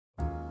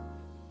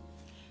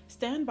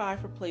Stand By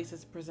for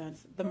Places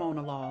presents The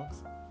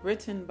Monologues,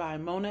 written by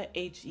Mona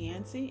H.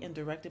 Yancey and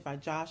directed by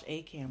Josh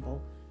A. Campbell.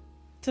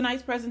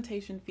 Tonight's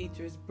presentation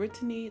features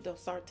Brittany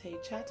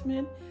Dosarte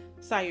Chatman,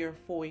 Sayer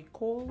Foy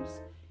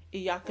Coles,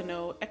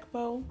 Iyakano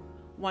Ekpo,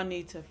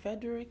 Juanita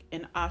Frederick,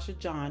 and Asha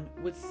John,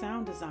 with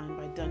sound design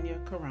by Dunya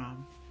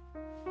Karam.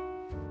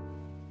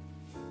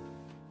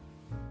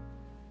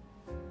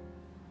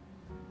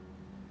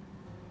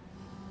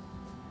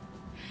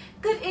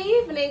 Good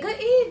evening,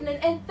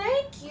 and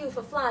thank you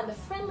for flying the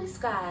friendly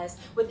skies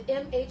with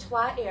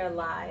MHY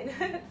Airline.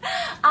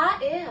 I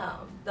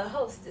am the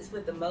hostess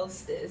with the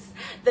mostest,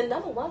 the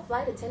 #1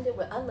 flight attendant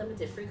with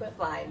unlimited frequent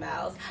flying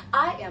miles.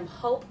 I am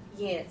Hope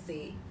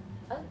Yancey.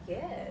 Oh,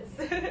 yes.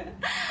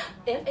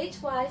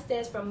 MHY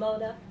stands for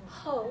Mona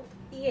Hope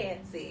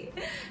Yancey.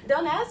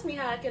 Don't ask me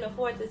how I can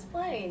afford this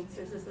plane,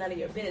 since it's none of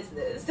your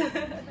business.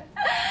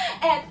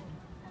 And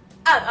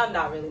I'm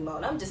not really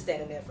Mona. I'm just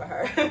standing there for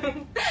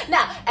her.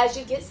 Now, as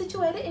you get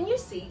situated in your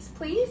seats,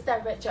 please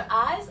direct your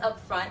eyes up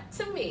front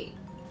to me.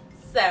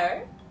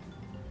 Sir?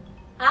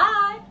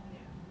 Hi?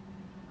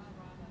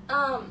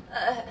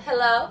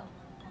 Hello?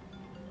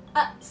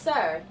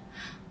 Sir,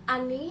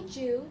 I need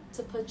you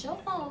to put your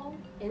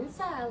phone in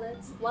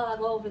silence while I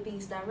go over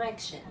these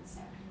directions.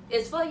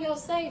 It's for your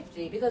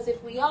safety, because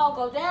if we all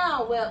go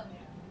down, well,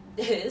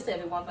 it's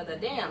everyone for the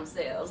damn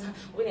selves.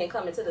 We didn't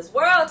come into this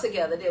world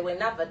together, did we?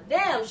 Not for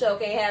damn sure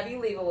can't have you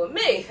leaving with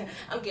me.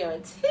 I'm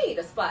guaranteed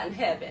a spot in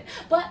heaven.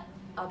 But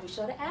I'll be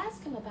sure to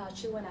ask him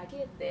about you when I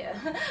get there.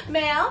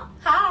 Ma'am,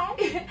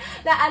 hi.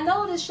 Now, I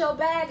noticed your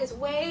bag is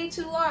way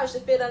too large to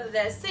fit under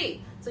that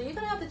seat. So you're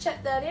going to have to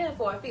check that in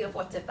for a fee of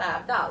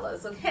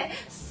 $45, okay?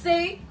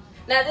 See?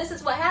 Now, this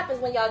is what happens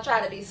when y'all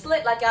try to be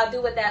slick like y'all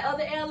do with that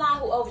other airline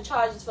who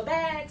overcharges for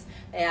bags.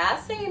 And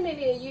I've seen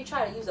many of you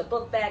try to use a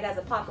book bag as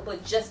a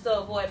pocketbook just to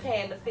avoid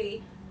paying the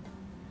fee.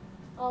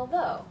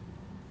 Although,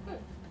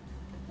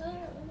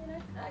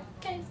 I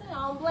can't say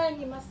I don't blame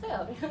you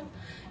myself.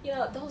 You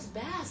know, those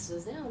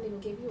bastards, they don't even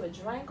give you a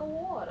drink of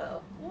water.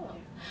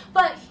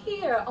 But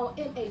here on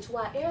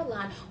MHY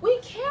Airline, we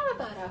care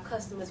about our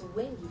customers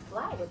when you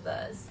fly with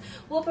us.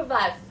 We'll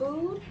provide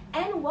food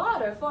and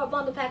water for a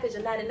bundle package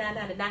of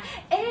 $99.99,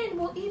 and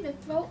we'll even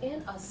throw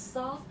in a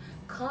soft,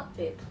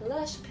 comfy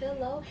plush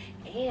pillow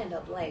and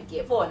a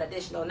blanket for an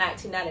additional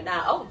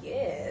 $19.99. Oh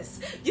yes,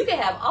 you can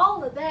have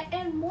all of that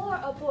and more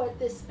aboard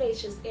this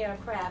spacious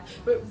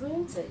aircraft with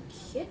room to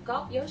kick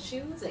off your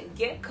shoes and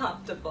get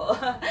comfortable.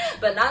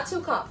 But not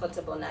too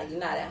comfortable now you're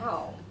not at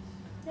home.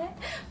 Okay?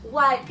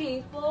 White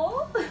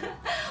people,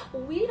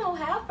 we don't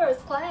have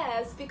first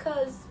class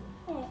because,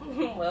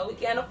 well, we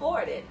can't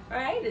afford it,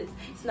 right?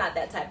 It's not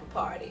that type of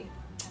party.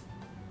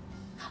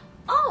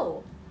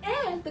 Oh,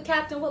 and the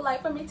captain would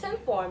like for me to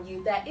inform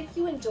you that if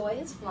you enjoy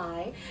his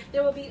flying,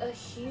 there will be a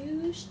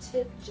huge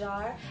tip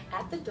jar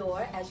at the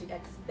door as you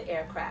exit the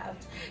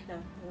aircraft. Now,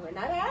 we're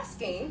not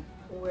asking,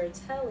 we're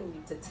telling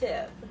you to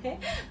tip. Okay?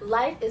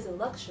 Life is a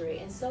luxury,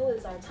 and so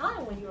is our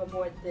time when you're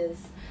aboard this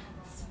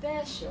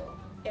special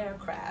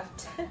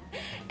aircraft.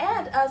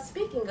 And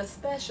speaking of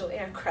special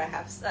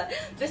aircrafts,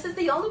 this is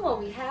the only one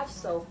we have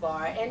so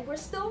far, and we're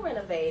still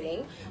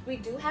renovating. We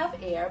do have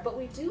air, but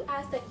we do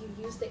ask that you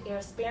use the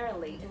air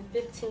sparingly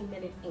in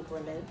 15-minute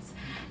increments.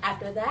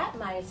 After that,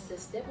 my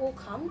assistant will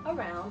come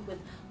around with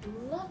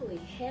lovely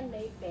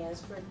handmade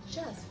fans for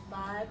just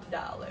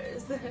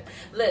 $5.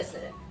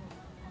 Listen,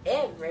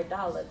 every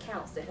dollar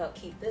counts to help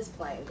keep this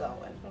plane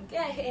going,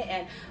 okay?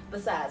 And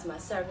besides, my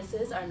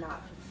services are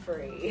not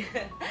free.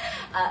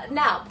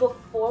 Now,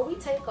 before we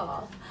take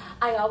off,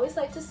 I always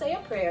like to say a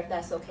prayer if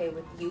that's okay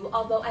with you,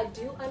 although I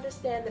do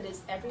understand that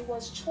it's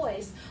everyone's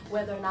choice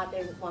whether or not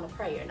they want to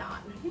pray or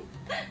not.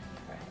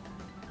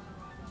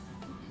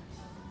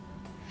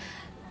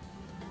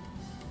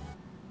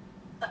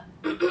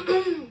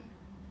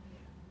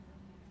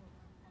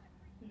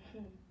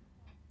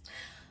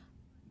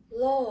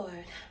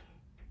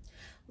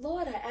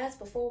 Lord, I ask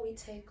before we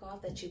take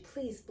off that you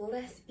please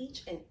bless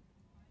each and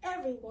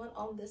everyone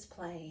on this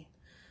plane.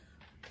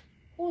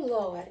 Oh,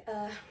 Lord,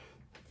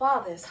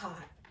 Father is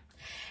hot.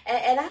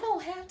 And I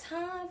don't have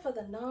time for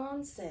the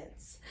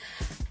nonsense.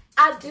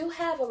 I do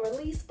have a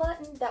release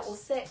button that will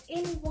set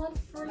anyone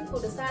free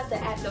who decides to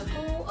act a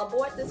fool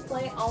aboard this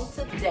plane on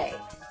today.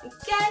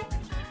 Okay?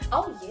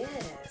 Oh,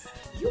 yes.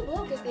 You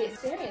will get the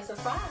experience of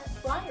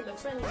flying the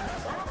friendly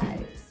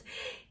skies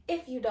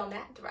if you don't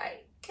act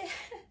right.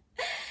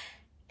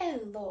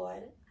 And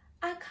Lord,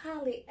 I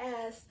kindly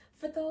ask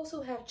for those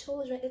who have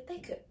children if they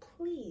could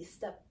please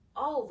step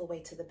all the way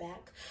to the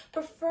back,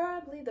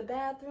 preferably the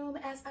bathroom,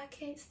 as I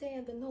can't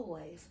stand the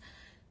noise.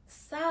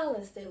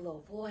 Silence their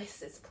little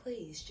voices,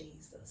 please,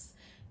 Jesus.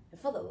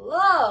 And for the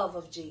love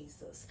of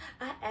Jesus,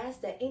 I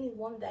ask that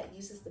anyone that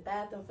uses the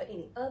bathroom for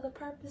any other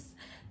purpose,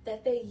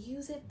 that they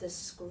use it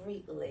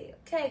discreetly,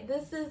 okay?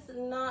 This is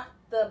not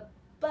the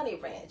Bunny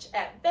Ranch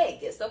at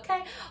Vegas,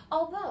 okay?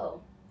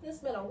 Although, it's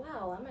been a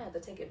while, I'm gonna have to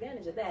take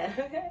advantage of that,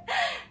 okay?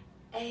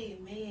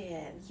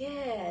 Amen.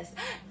 Yes.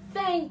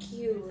 Thank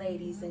you,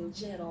 ladies and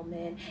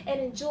gentlemen, and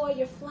enjoy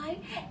your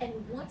flight. And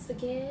once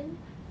again,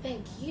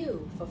 Thank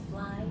you for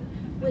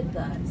flying with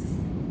us.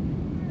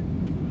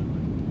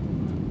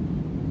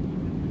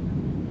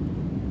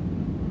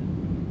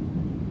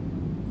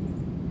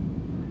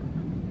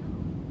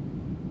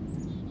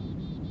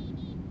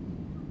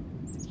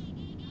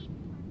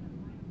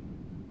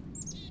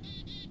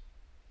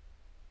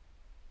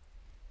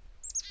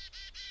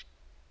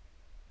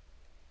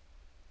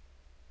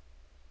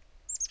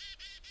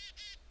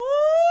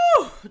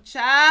 Ooh,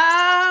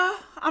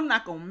 child, I'm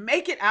not gonna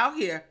make it out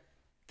here.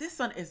 This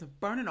sun is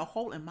burning a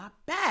hole in my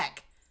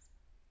back.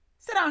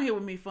 Sit down here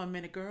with me for a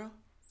minute, girl.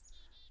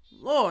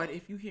 Lord,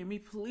 if you hear me,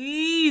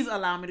 please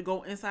allow me to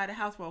go inside the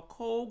house for a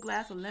cold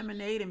glass of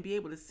lemonade and be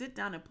able to sit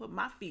down and put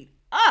my feet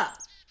up.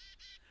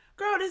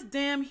 Girl, this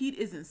damn heat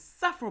is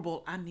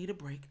insufferable. I need a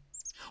break.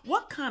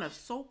 What kind of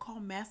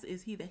so-called master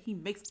is he that he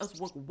makes us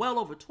work well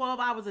over 12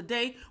 hours a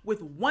day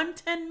with one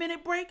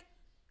 10-minute break?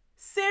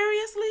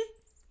 Seriously?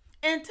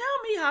 And tell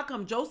me how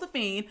come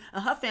Josephine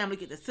and her family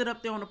get to sit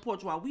up there on the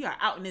porch while we are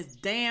out in this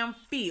damn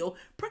field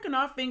pricking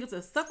our fingers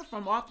and suffer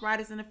from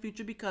arthritis in the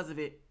future because of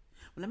it.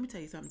 Well, let me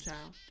tell you something,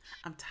 child.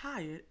 I'm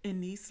tired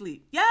and need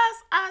sleep. Yes,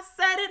 I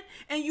said it,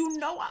 and you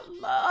know I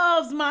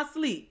loves my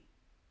sleep.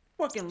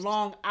 Working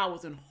long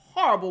hours in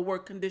horrible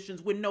work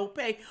conditions with no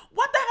pay.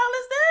 What the hell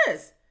is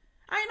this?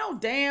 I ain't no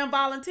damn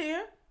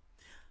volunteer.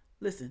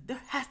 Listen, there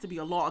has to be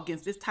a law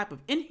against this type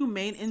of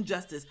inhumane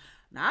injustice.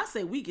 Now, I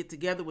say we get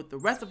together with the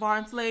rest of our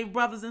enslaved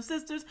brothers and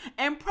sisters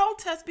and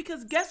protest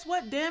because guess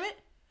what, damn it?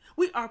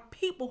 We are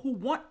people who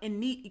want and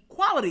need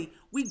equality.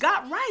 We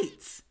got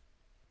rights.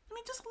 I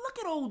mean, just look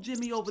at old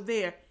Jimmy over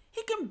there.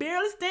 He can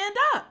barely stand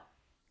up.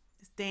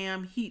 This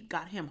damn heat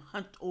got him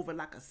hunched over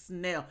like a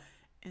snail.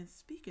 And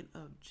speaking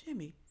of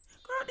Jimmy,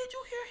 girl, did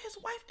you hear his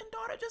wife and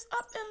daughter just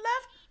up and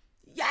left?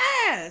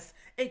 Yes!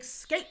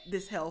 Escaped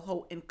this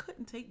hellhole and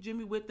couldn't take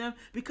Jimmy with them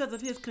because of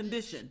his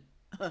condition.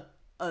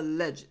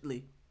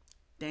 Allegedly.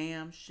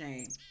 Damn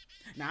shame.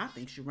 Now, I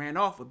think she ran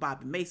off with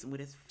Bobby Mason with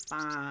his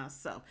fine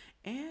self.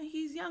 And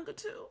he's younger,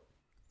 too.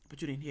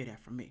 But you didn't hear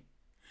that from me.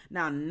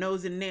 Now,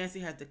 Nosy Nancy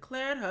has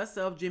declared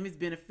herself Jimmy's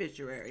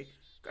beneficiary.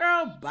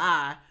 Girl,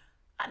 bye.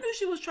 I knew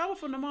she was trouble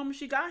from the moment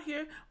she got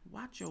here.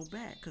 Watch your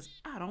back, because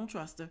I don't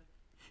trust her.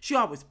 She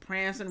always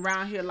prancing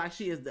around here like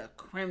she is the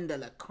creme de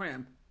la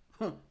creme.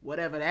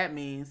 Whatever that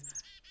means.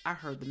 I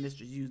heard the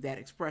mistress use that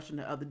expression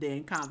the other day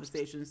in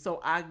conversation,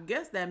 so I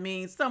guess that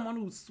means someone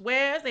who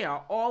swears they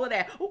are all of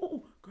that.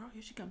 Ooh, girl,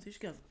 here she comes, here she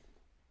comes.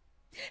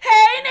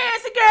 Hey,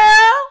 Nancy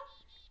girl!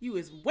 You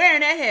is wearing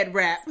that head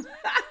wrap.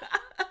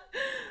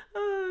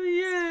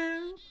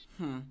 Oh,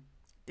 yeah.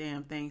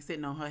 Damn thing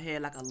sitting on her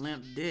head like a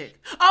limp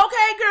dick.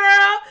 Okay,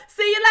 girl,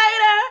 see you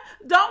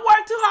later. Don't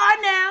work too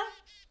hard now.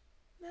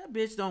 That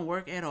bitch don't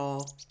work at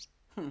all.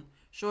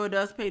 Sure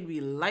does pay to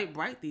be light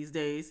bright these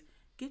days.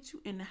 Get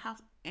you in the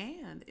house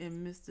and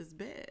in Mister's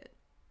bed.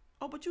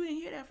 Oh, but you didn't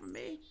hear that from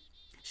me.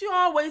 She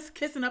always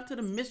kissing up to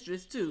the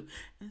mistress, too.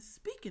 And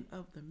speaking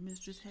of the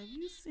mistress, have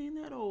you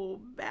seen that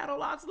old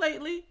Battle Ox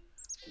lately?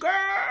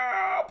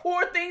 Girl,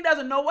 poor thing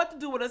doesn't know what to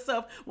do with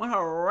herself when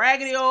her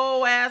raggedy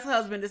old ass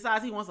husband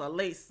decides he wants a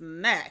late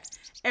snack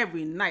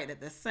every night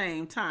at the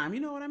same time. You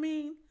know what I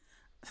mean?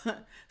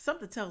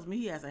 Something tells me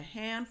he has a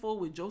handful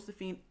with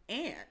Josephine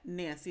and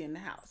Nancy in the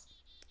house.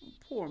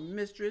 Poor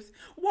mistress,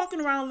 walking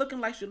around looking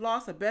like she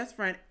lost her best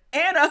friend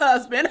and her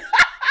husband.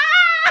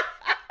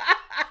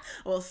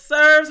 Well,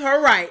 serves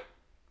her right.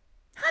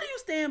 How do you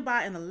stand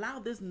by and allow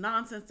this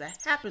nonsense to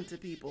happen to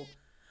people?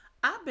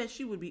 I bet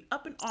she would be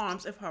up in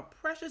arms if her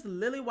precious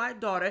lily-white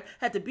daughter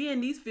had to be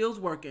in these fields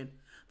working.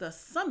 The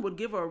sun would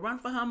give her a run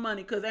for her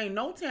money because ain't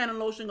no tanning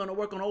lotion going to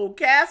work on old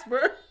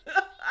Casper.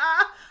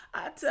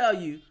 I tell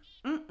you,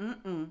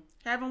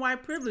 having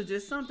white privilege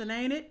is something,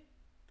 ain't it?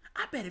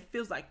 I bet it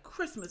feels like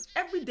Christmas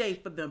every day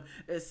for them,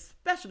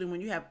 especially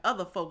when you have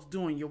other folks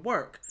doing your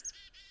work.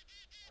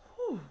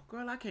 Whew,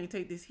 girl, I can't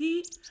take this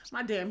heat.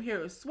 My damn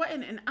hair is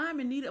sweating and I'm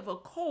in need of a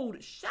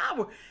cold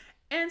shower.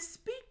 And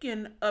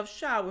speaking of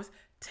showers,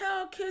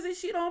 tell Kizzy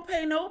she don't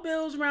pay no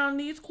bills around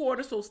these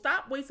quarters, so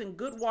stop wasting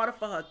good water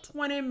for her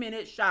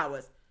 20-minute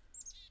showers.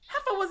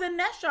 Heifer was in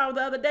that shower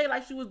the other day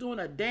like she was doing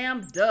a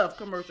damn Dove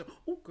commercial.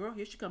 Oh, girl,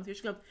 here she comes, here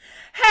she comes.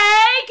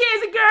 Hey,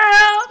 Kizzy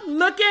girl,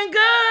 looking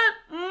good.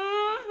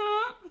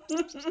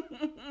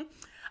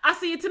 I'll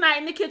see you tonight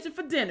in the kitchen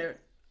for dinner.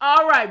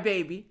 All right,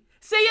 baby.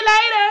 See you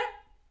later.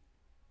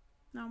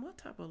 Now, what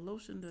type of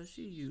lotion does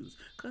she use?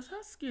 Because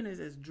her skin is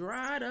as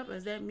dried up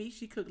as that meat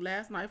she cooked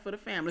last night for the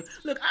family.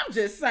 Look, I'm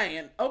just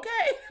saying, okay?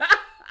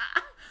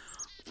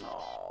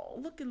 Oh,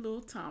 look at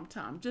little Tom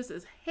Tom. Just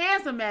as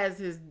handsome as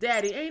his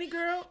daddy, ain't he,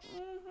 girl?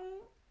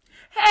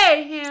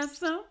 Hey,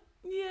 handsome.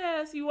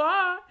 Yes, you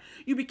are.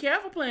 You be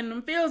careful playing in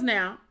them fields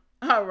now.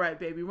 All right,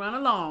 baby, run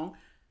along.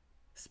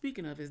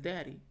 Speaking of his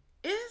daddy,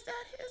 is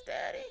that his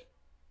daddy?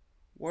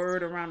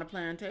 Word around the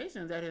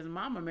plantation that his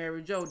mama,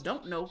 Mary Jo,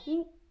 don't know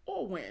who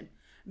or when.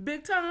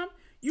 Big Tom,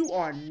 you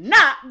are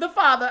not the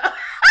father.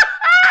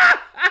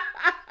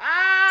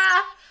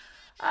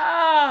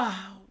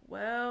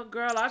 Well,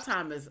 girl, our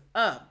time is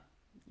up.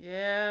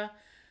 Yeah,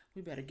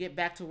 We better get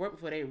back to work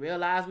before they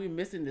realize we're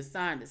missing the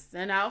sign to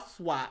send out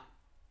SWAT.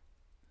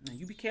 Now,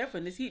 you be careful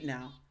in this heat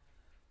now.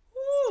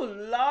 Ooh,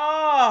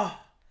 Lord.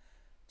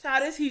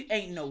 Child, this heat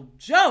ain't no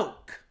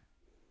joke.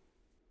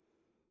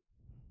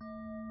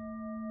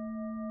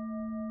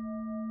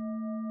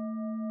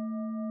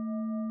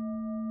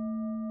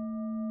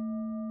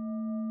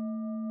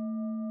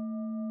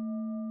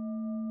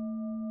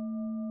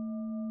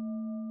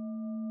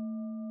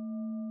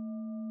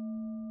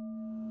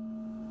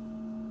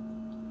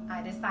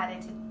 I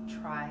decided to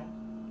try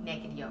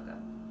naked yoga.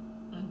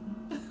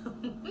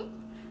 Mm-hmm.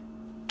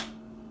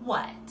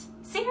 What?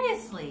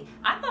 Seriously?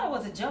 I thought it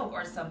was a joke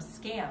or some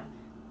scam.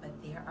 But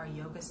there are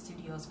yoga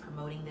studios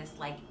promoting this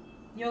like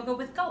yoga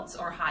with goats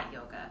or hot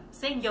yoga.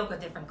 Same yoga,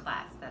 different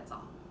class, that's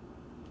all.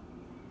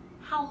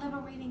 How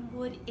liberating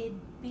would it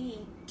be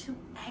to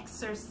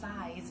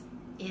exercise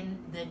in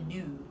the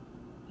nude?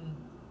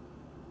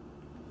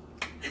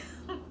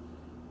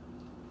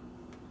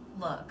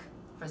 Look,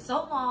 for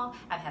so long,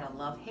 I've had a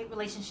love-hate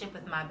relationship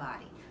with my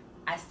body.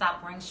 I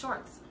stopped wearing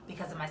shorts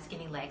because of my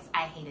skinny legs.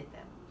 I hated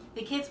them.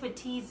 The kids would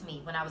tease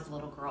me when I was a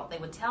little girl. They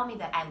would tell me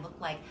that I looked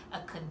like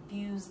a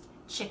confused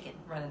chicken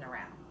running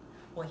around.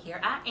 Well, here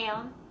I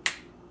am,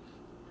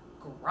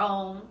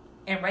 grown,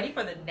 and ready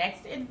for the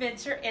next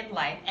adventure in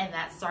life, and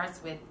that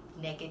starts with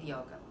naked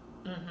yoga.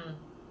 Mm-hmm.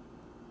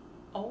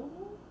 Oh,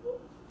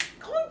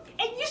 come on,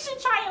 and you should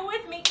try it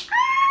with me.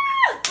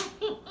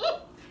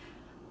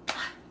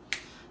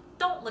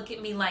 Don't look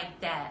at me like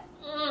that.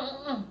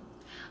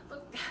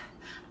 Look,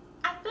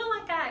 I feel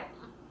like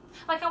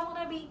I want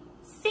to be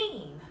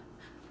seen.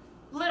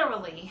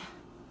 Literally.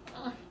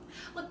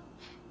 Look,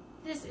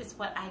 this is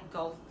what I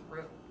go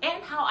through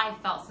and how I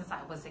felt since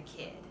I was a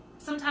kid.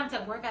 Sometimes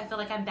at work, I feel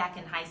like I'm back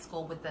in high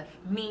school with the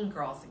mean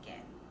girls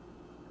again.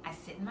 I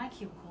sit in my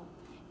cubicle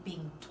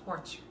being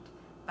tortured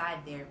by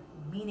their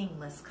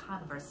meaningless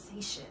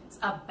conversations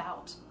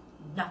about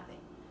nothing.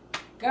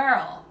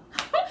 Girl,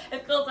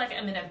 it feels like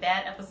I'm in a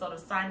bad episode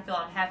of Seinfeld.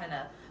 I'm having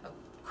a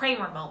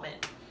Kramer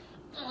moment.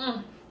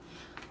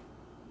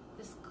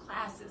 This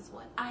class is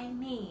what I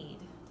need.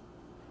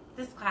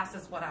 This class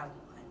is what I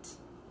want.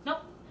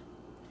 Nope.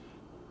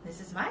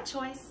 This is my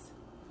choice,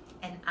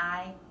 and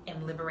I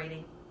am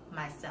liberating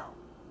myself.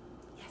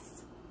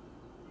 Yes.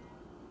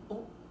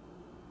 Oh,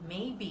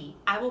 maybe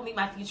I will meet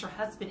my future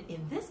husband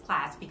in this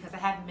class because I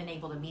haven't been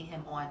able to meet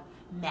him on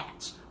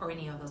Match or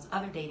any of those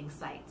other dating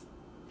sites.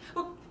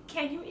 Well,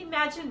 can you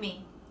imagine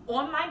me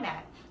on my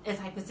mat as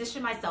I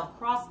position myself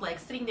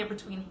cross-legged, sitting there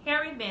between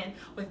hairy men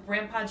with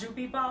grandpa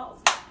droopy balls?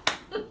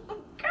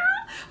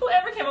 Girl,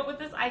 whoever came up with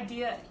this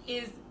idea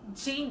is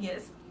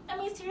genius. I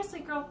mean, seriously,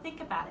 girl,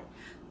 think about it.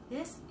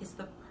 This is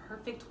the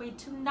perfect way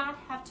to not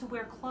have to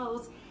wear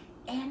clothes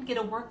and get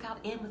a workout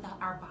in without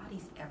our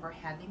bodies ever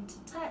having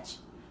to touch.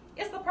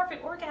 It's the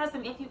perfect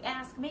orgasm if you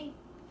ask me.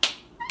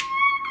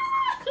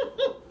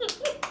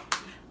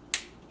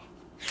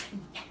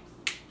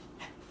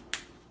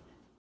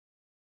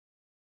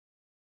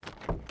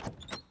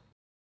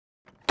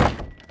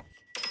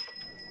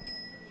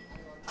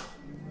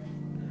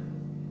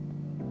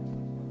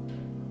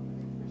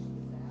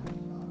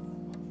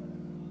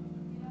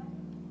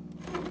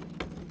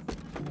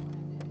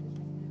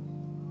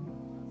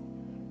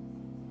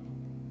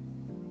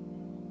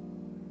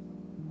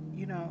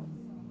 You know,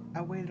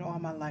 I waited all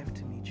my life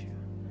to meet you.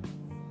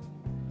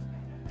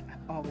 I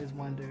always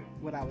wondered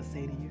what I would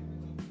say to you.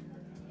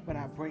 Would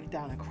I break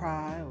down and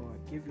cry or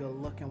give you a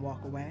look and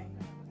walk away?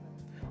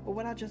 Or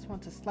would I just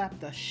want to slap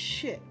the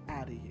shit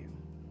out of you?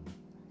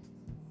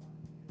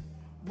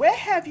 Where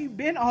have you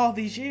been all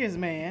these years,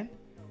 man?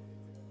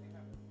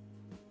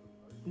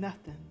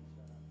 Nothing.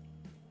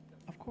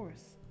 Of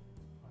course.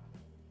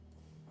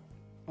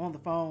 On the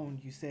phone,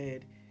 you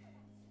said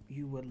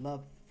you would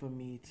love for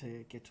me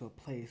to get to a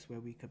place where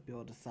we could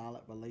build a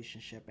solid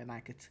relationship and I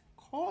could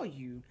call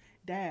you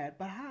Dad,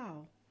 but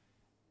how?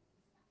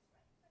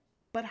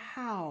 But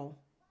how?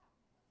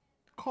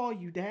 Call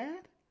you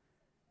Dad?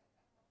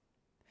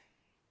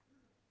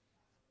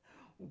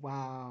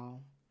 Wow.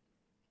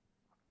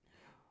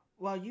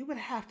 Well, you would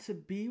have to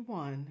be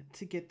one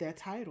to get that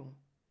title.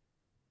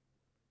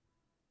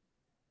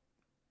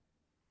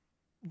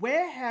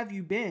 Where have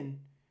you been?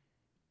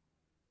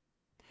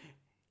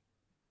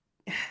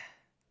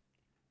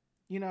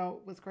 You know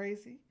what's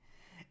crazy?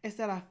 It's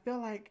that I feel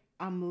like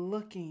I'm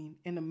looking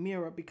in the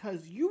mirror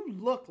because you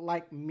look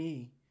like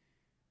me.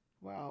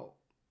 Well,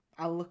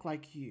 I look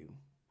like you.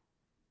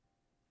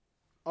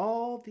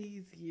 All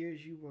these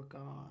years you were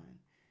gone.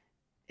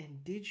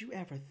 And did you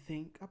ever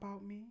think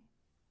about me?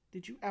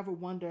 Did you ever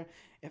wonder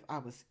if I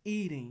was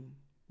eating,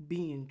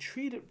 being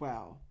treated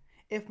well,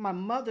 if my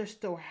mother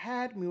still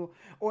had me,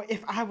 or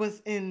if I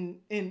was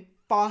in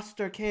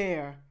foster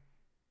care?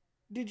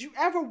 Did you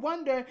ever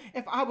wonder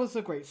if I was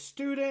a great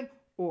student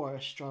or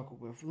struggle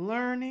with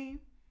learning?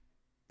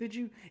 Did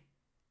you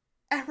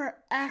ever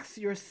ask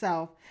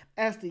yourself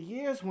as the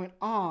years went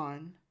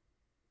on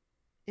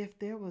if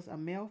there was a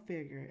male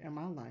figure in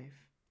my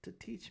life to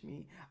teach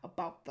me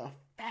about the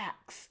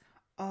facts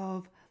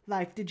of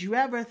life did you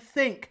ever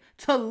think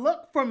to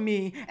look for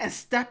me and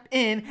step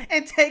in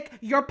and take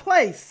your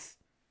place?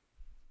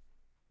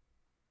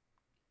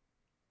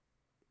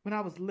 When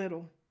I was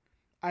little,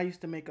 I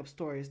used to make up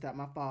stories that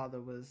my father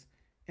was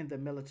in the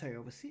military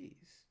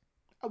overseas,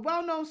 a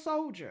well-known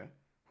soldier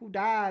who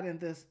died in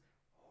this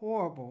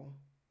horrible,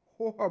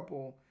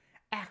 horrible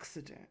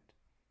accident.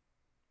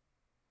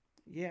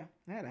 Yeah,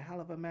 I had a hell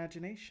of an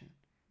imagination.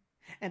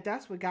 And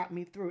that's what got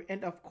me through.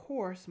 And of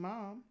course,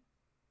 Mom,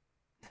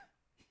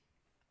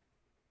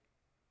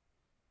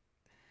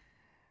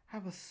 I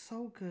was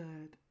so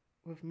good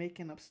with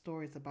making up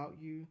stories about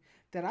you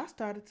that I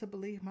started to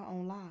believe my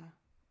own lie.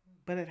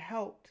 But it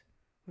helped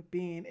with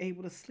being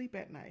able to sleep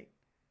at night.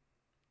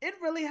 It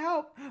really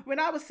helped when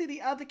I would see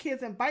the other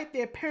kids invite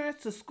their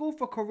parents to school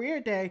for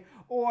career day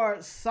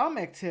or some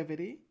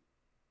activity.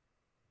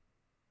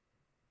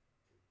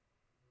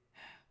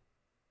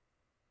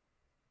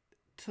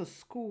 To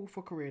school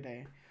for career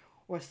day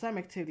or some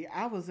activity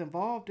I was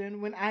involved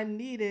in when I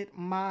needed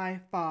my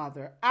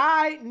father.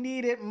 I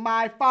needed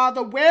my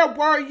father. Where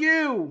were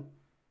you?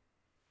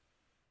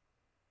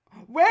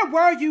 Where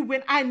were you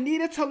when I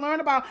needed to learn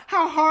about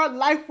how hard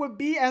life would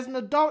be as an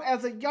adult,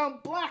 as a young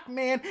black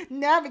man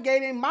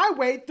navigating my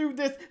way through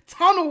this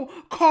tunnel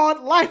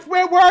called life?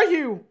 Where were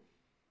you?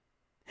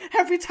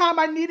 Every time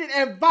I needed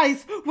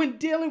advice when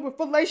dealing with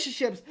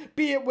relationships,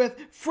 be it with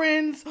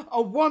friends,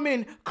 a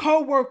woman,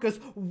 co-workers,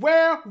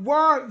 where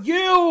were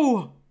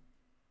you?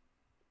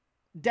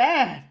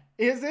 Dad,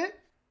 is it?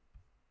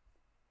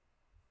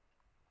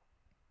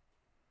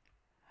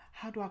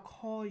 How do I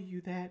call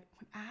you that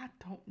when I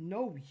don't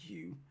know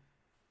you?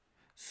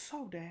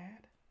 So,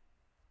 Dad,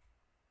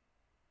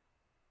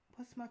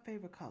 what's my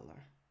favorite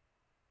color?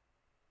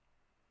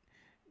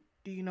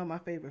 Do you know my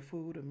favorite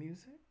food or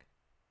music?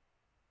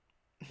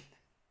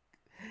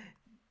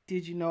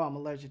 Did you know I'm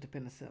allergic to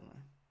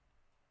penicillin?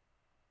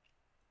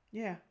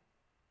 Yeah,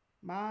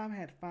 Mom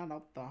had found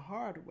out the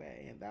hard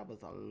way, and that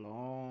was a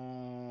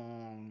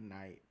long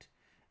night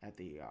at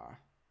the ER.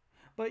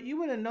 But you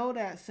wouldn't know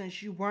that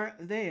since you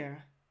weren't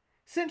there,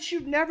 since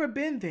you've never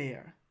been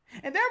there.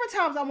 And there were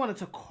times I wanted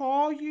to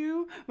call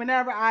you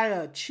whenever I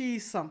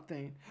achieved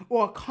something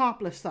or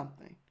accomplished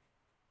something.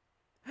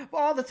 For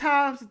all the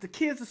times that the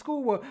kids at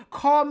school would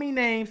call me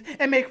names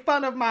and make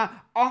fun of my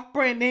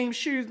off-brand name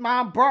shoes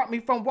Mom brought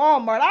me from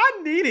Walmart.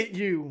 I needed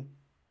you.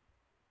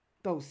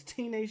 Those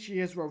teenage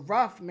years were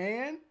rough,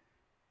 man.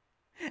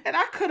 And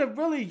I could have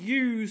really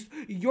used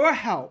your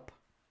help.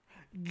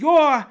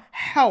 Your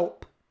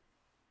help.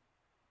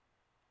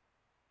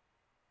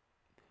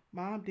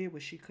 Mom did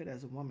what she could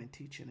as a woman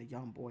teaching a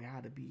young boy how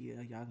to be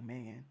a young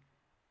man.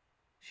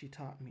 She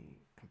taught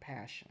me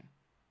compassion,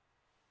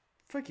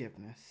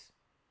 forgiveness,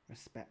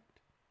 respect,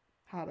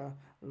 how to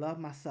love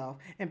myself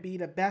and be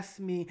the best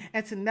me,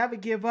 and to never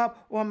give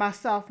up on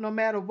myself no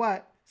matter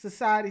what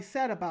society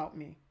said about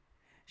me.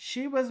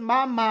 She was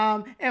my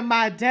mom and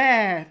my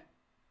dad.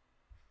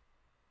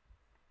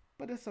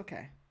 But it's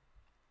okay,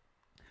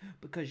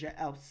 because your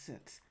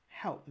absence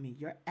helped me.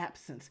 Your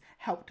absence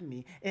helped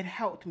me. It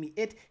helped me.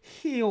 It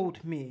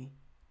healed me.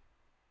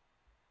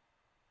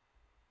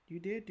 You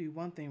did do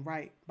one thing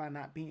right by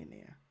not being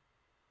there,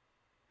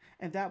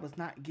 and that was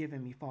not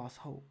giving me false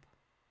hope.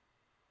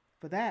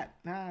 For that,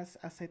 now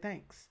I say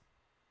thanks.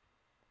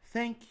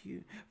 Thank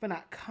you for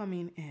not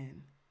coming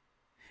in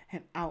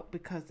and out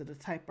because of the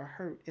type of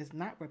hurt is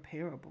not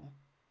repairable.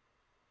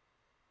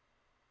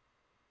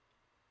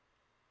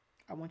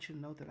 I want you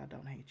to know that I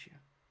don't hate you.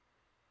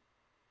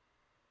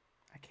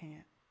 I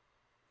can't.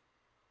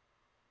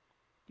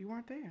 You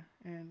weren't there,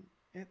 and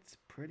it's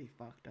pretty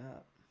fucked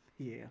up.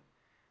 Yeah,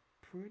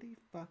 pretty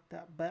fucked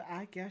up, but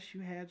I guess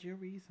you had your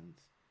reasons.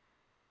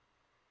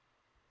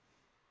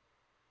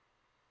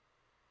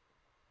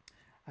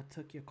 I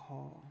took your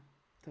call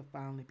to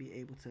finally be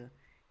able to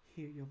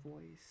hear your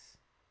voice,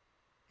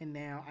 and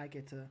now I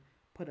get to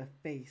put a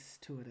face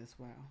to it as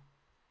well.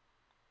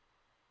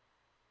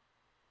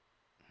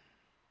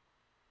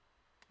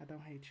 I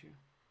don't hate you.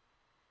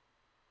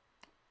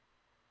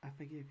 I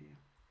forgive you.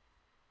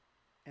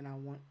 And I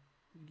want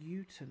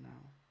you to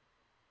know.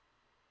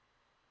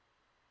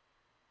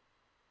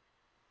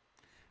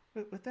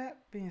 But with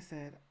that being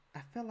said,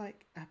 I feel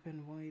like I've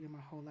been waiting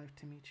my whole life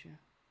to meet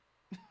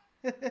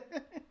you.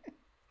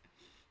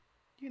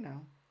 You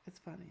know, it's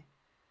funny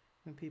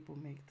when people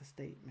make the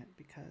statement,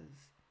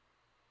 because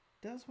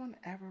does one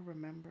ever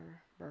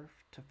remember birth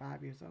to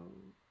 5 years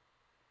old?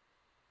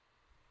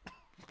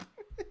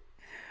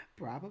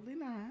 Probably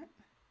not.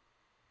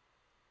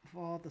 For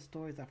all the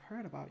stories I've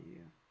heard about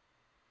you.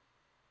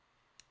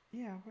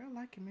 Yeah, we're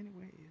alike in many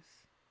ways.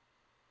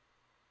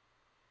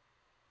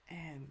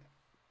 And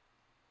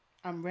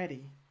I'm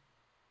ready.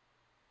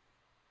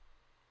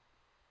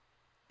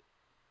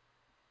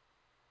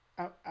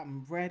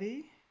 I'm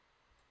ready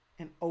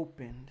and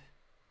opened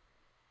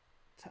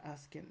to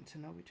us getting to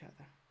know each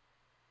other.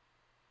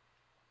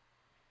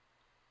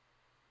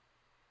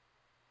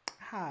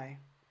 Hi,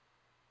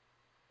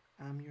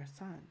 I'm your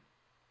son.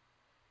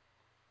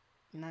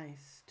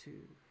 Nice to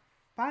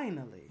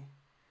finally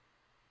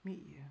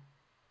meet you,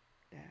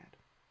 Dad.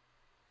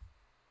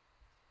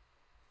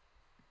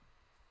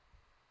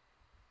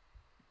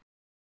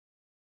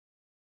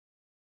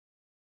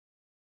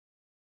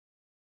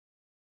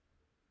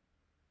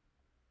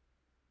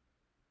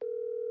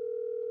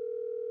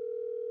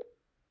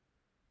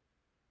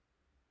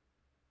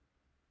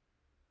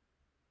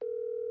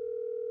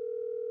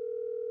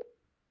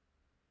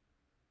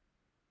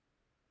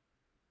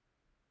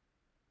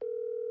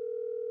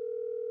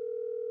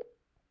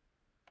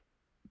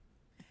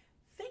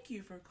 Thank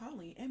you for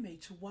calling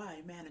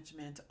MHY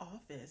Management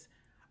Office.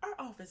 Our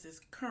office is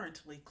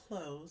currently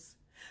closed.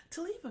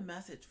 To leave a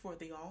message for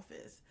the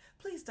office,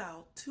 please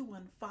dial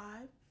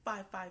 215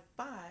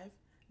 555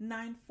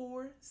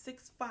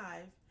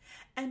 9465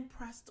 and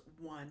press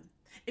 1.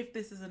 If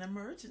this is an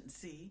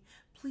emergency,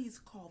 please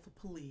call the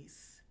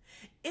police.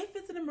 If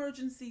it's an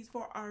emergency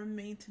for our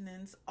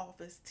maintenance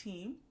office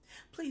team,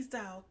 please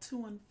dial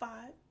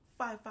 215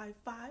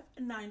 555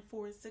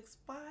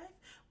 9465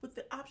 with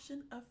the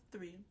option of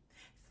 3.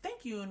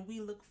 Thank you, and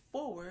we look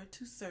forward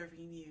to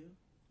serving you.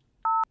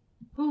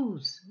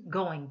 Who's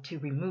going to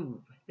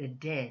remove the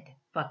dead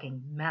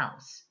fucking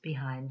mouse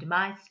behind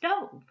my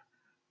stove?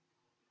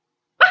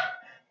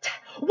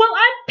 Well,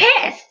 I'm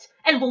pissed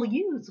and will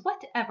use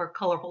whatever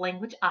colorful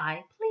language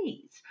I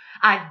please.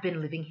 I've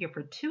been living here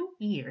for 2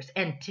 years,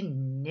 and to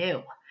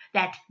know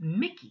that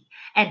Mickey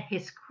and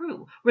his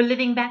crew were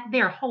living back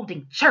there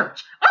holding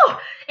church,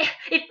 it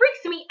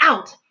freaks me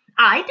out.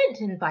 I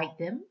didn't invite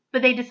them,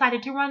 but they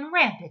decided to run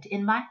rampant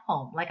in my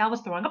home like I was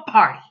throwing a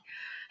party.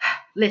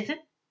 Listen,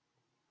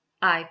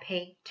 I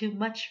pay too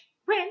much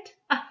rent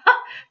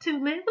to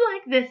live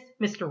like this,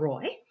 Mr.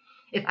 Roy.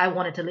 If I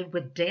wanted to live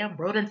with damn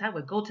rodents, I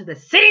would go to the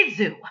city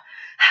zoo.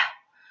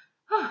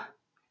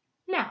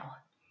 Now,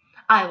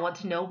 I want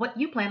to know what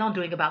you plan on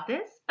doing about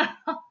this.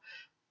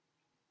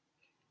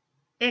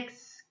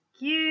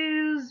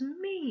 Excuse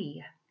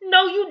me.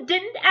 No, you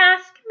didn't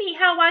ask me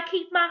how I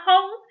keep my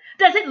home.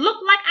 Does it look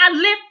like I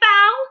live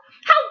foul?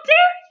 How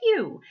dare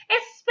you?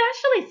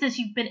 Especially since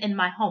you've been in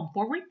my home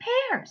for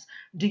repairs.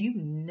 Do you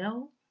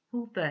know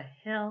who the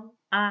hell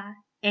I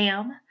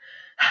am?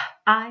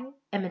 I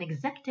am an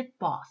executive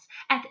boss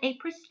at a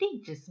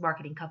prestigious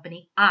marketing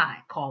company. I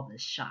call the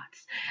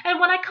shots. And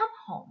when I come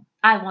home,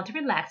 I want to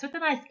relax with a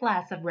nice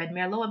glass of red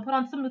Merlot and put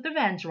on some Luther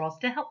Vandross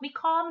to help me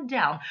calm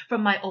down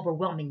from my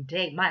overwhelming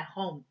day. My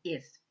home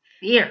is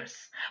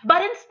fierce.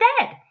 But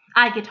instead,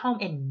 I get home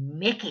and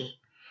Mickey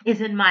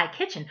is in my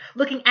kitchen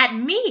looking at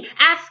me,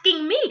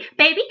 asking me,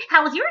 baby,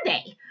 how was your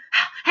day?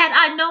 Had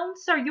I known,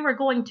 sir, you were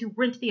going to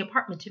rent the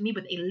apartment to me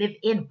with a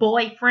live-in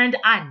boyfriend,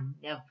 I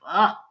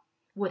never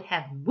would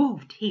have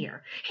moved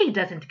here. He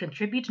doesn't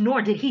contribute,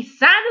 nor did he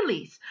sign the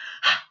lease.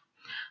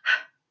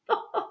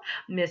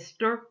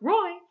 Mr.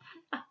 Roy,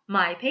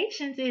 my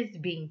patience is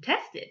being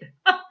tested.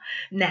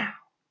 Now,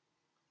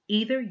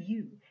 either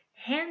you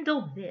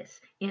handle this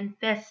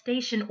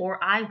infestation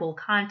or I will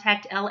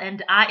contact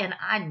L&I, and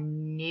I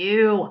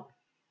knew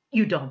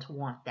you don't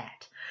want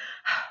that.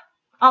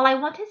 All I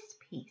want is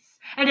peace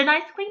and a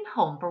nice clean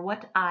home for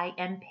what I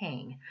am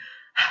paying.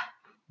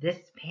 This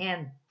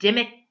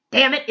pandemic,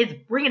 damn it, is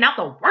bringing out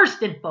the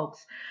worst in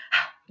folks.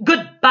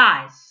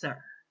 Goodbye, sir.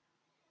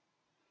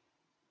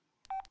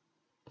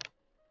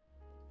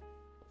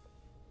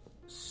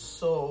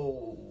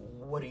 So,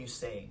 what are you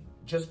saying?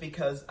 Just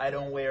because I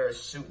don't wear a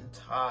suit and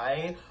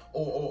tie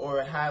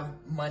or have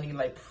money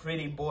like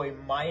Pretty Boy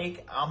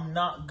Mike, I'm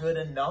not good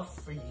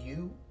enough for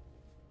you?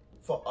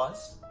 For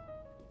us?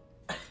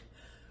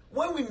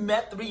 When we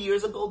met 3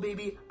 years ago,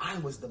 baby, I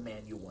was the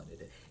man you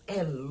wanted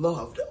and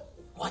loved.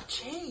 What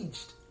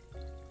changed?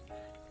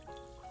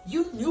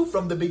 You knew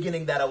from the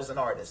beginning that I was an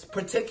artist,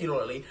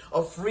 particularly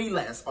a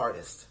freelance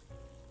artist.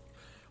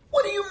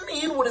 What do you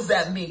mean? What does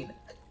that mean?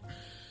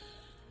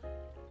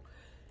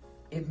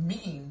 It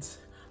means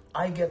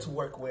I get to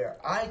work where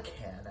I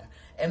can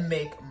and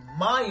make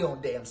my own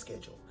damn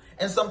schedule.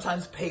 And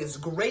sometimes pay is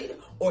great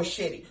or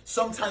shitty.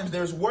 Sometimes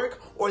there's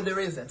work or there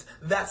isn't.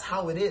 That's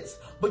how it is.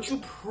 But you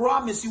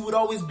promised you would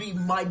always be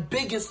my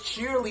biggest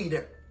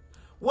cheerleader.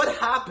 What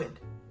happened?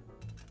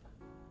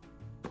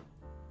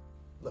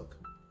 Look,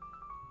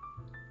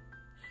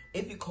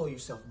 if you call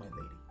yourself my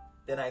lady,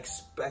 then I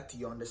expect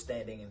your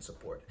understanding and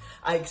support.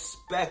 I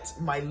expect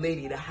my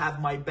lady to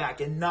have my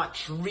back and not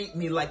treat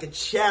me like a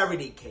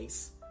charity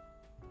case.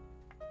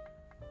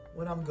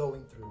 What I'm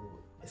going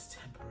through is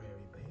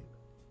temporary, babe.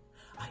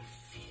 I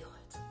feel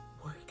it.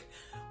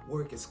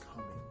 Work is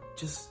coming.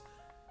 Just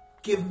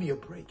give me a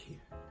break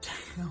here.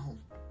 Damn.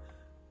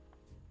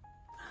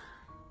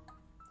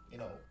 You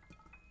know,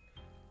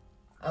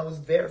 I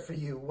was there for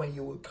you when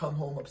you would come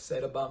home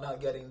upset about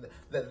not getting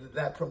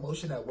that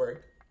promotion at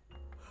work.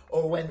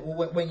 Or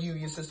when you and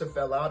your sister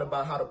fell out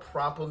about how to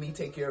properly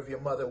take care of your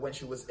mother when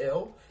she was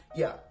ill.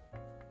 Yeah.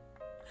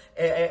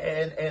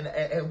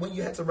 And when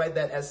you had to write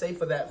that essay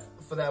for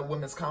that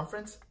women's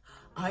conference,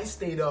 I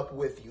stayed up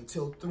with you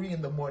till 3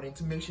 a.m.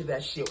 to make sure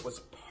that shit was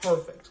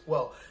perfect.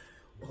 Well,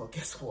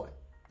 guess what?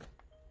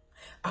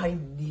 I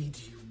need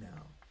you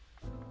now.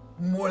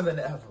 More than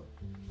ever.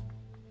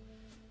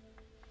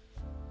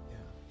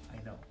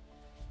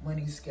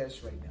 money's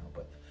scarce right now,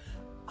 but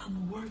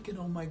I'm working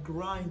on my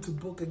grind to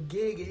book a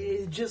gig.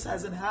 It just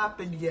hasn't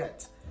happened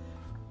yet.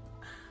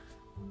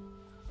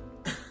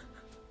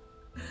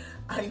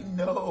 I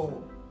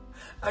know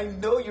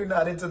you're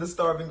not into the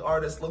starving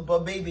artist look, but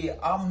baby,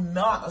 I'm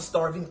not a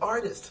starving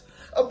artist.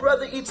 A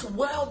brother eats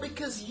well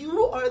because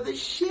you are the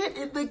shit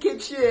in the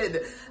kitchen.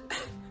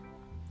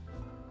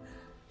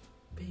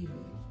 Baby,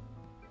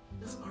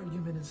 this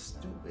argument is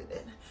stupid.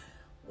 And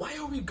why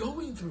are we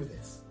going through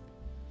this?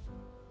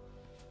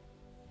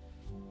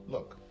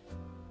 Look,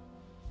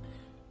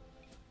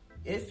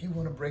 if you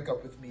want to break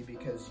up with me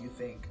because you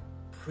think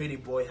Pretty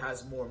Boy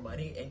has more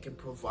money and can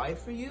provide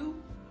for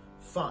you,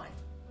 fine.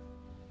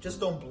 Just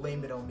don't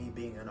blame it on me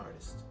being an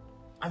artist.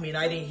 I mean,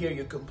 I didn't hear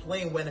you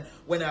complain when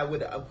I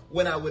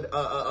would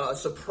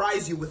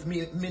surprise you with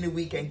mini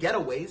weekend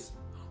getaways,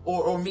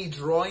 or me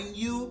drawing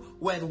you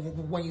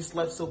when you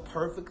slept so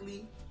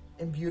perfectly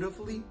and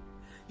beautifully.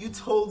 You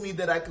told me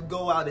that I could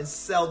go out and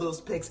sell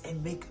those pics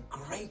and make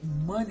great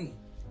money.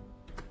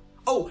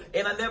 Oh,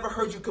 and I never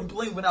heard you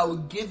complain when I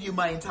would give you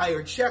my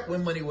entire check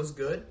when money was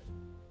good.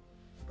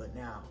 But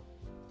now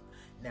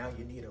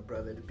you need a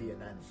brother to be a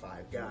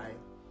 9-to-5 guy.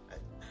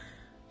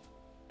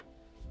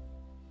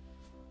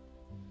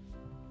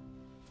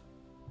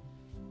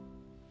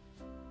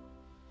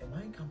 Am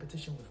I in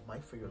competition with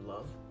Mike for your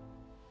love?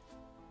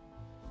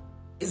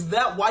 Is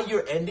that why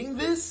you're ending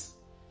this?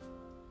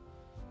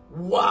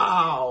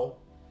 Wow.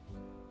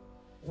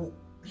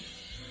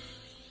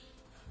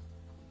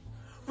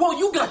 Well,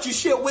 you got your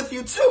shit with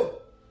you too.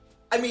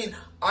 I mean,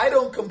 I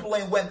don't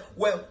complain when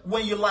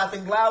you're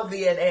laughing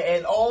loudly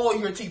and all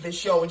your teeth is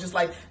showing, just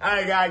like,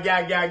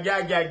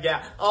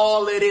 yeah.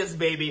 All it is,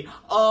 baby.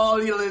 All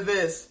it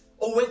is.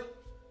 Oh,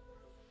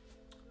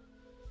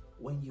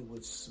 when you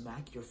would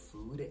smack your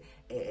food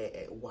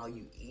while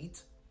you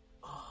eat,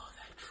 oh,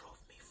 that drove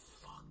me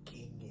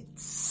fucking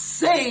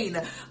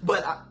insane.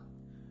 But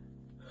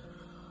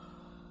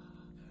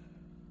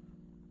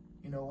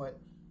you know what?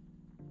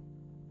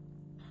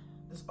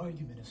 This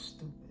argument is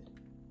stupid.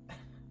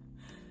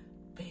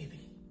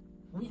 Baby,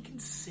 we can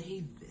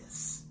save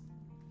this.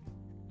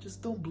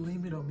 Just don't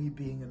blame it on me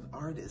being an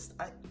artist.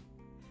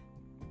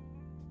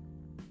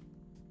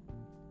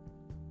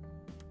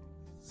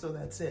 So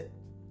that's it.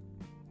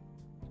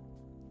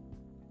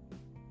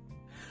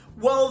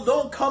 Well,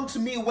 don't come to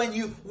me when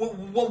you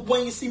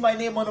see my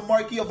name on the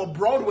marquee of a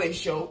Broadway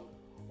show,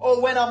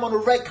 or when I'm on a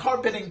red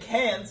carpet in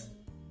Cannes.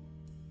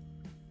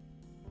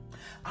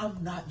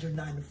 I'm not your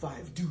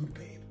 9-to-5 dude,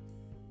 babe.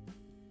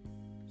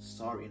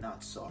 Sorry,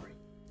 not sorry.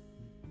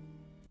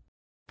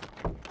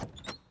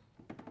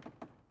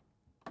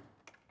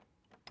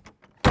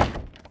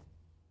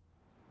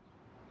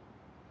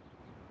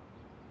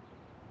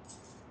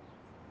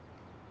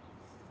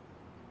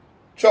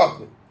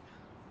 Chocolate.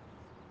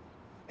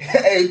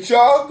 Hey,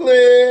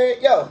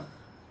 chocolate. Yo.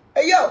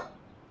 Hey, yo.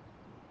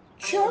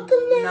 Chocolate.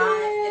 I'm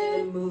not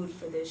in the mood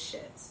for this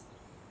shit.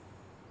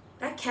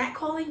 That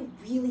catcalling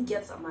really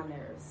gets on my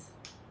nerves.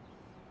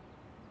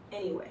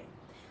 Anyway,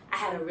 I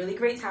had a really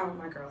great time with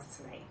my girls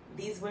tonight.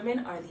 These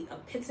women are the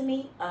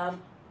epitome of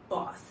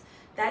boss.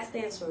 That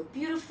stands for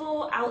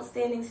beautiful,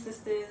 outstanding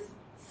sisters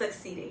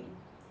succeeding.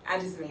 I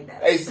just made that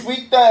up. Hey,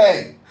 sweet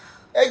thing.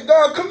 Hey,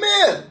 girl, come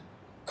in.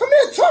 Come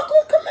here,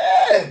 chocolate. Come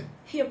in.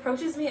 He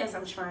approaches me as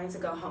I'm trying to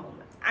go home.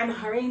 I'm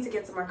hurrying to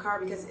get to my car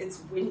because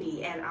it's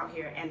windy and out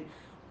here, and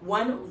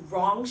one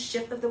wrong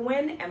shift of the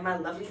wind and my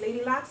lovely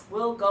lady locks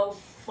will go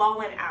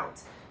falling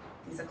out.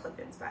 These are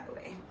clip-ins, by the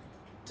way.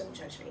 Don't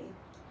judge me.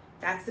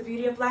 That's the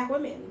beauty of black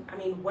women. I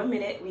mean, 1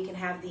 minute we can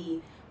have the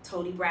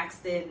Toni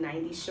Braxton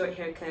 90s short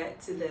haircut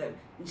to the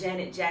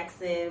Janet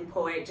Jackson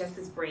Poetic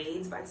Justice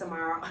braids by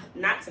tomorrow,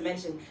 not to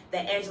mention the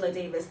Angela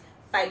Davis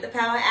Fight the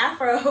Power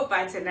Afro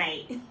by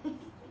tonight.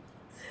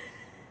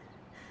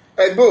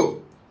 Hey,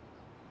 boo.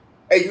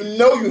 Hey, you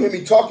know you hear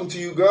me talking to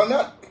you, girl.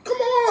 Now, come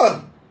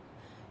on.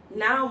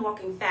 Now I'm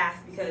walking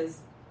fast because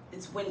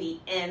it's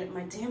windy and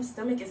my damn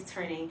stomach is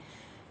turning.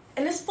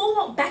 And this fool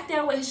won't back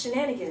down with his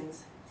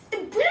shenanigans.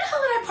 And where the hell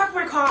did I park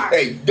my car?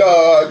 Hey,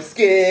 dark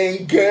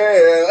skin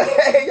girl.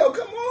 Hey, yo,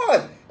 come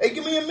on. Hey,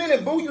 give me a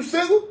minute, boo. You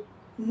single?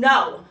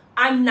 No,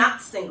 I'm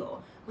not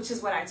single. Which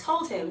is what I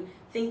told him,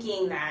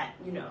 thinking that,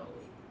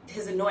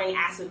 his annoying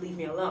ass would leave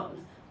me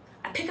alone.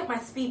 I pick up my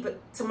speed,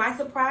 but to my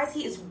surprise,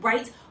 he is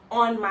right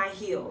on my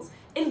heels,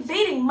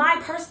 invading my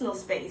personal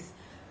space.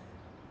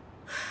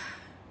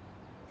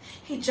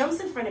 He jumps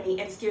in front of me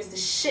and scares the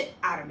shit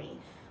out of me.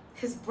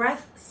 His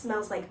breath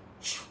smells like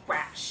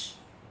trash.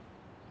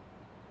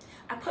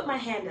 I put my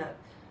hand up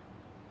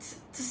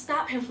to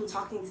stop him from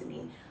talking to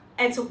me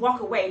and to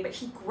walk away, but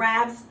he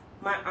grabs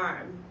my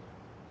arm.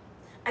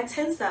 I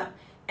tense up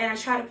and I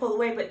try to pull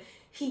away, but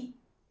he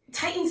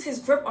tightens his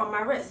grip on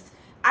my wrist.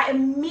 I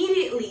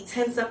immediately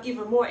tense up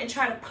even more and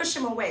try to push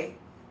him away.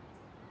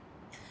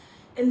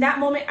 In that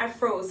moment, I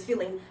froze,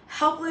 feeling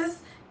helpless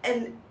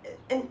and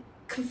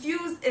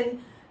confused and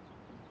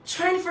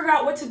trying to figure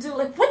out what to do.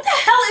 Like, what the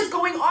hell is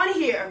going on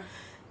here?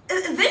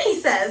 And then he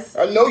says,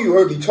 I know you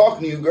heard me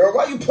talking to you, girl.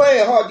 Why you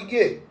playing hard to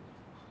get?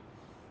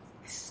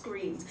 I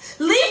screamed,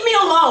 "Leave me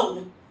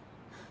alone!"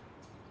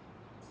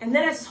 And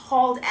then I just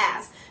hauled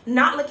ass,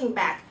 not looking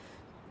back,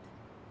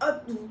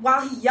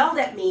 while he yelled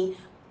at me,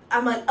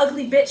 "I'm an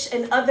ugly bitch,"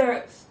 and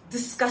other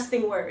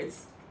disgusting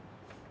words.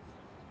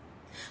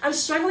 I'm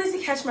struggling to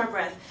catch my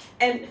breath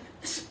and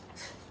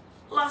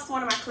lost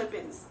one of my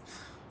clippings.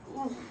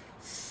 Ooh.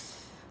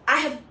 I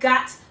have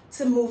got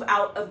to move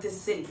out of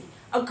this city.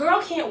 A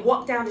girl can't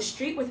walk down the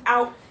street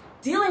without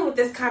dealing with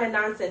this kind of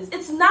nonsense.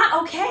 It's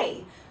not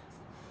okay.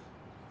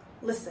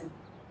 Listen,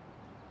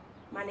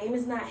 my name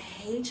is not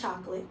Hey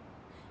Chocolate.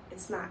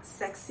 It's not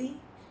sexy.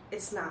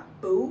 It's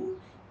not boo.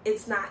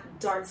 It's not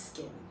dark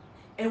skin.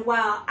 And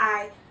while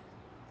I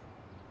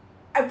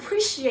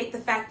appreciate the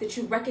fact that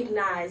you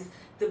recognize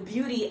the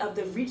beauty of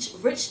the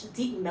rich,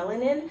 deep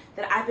melanin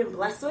that I've been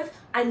blessed with,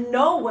 I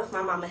know what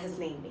my mama has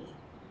named me.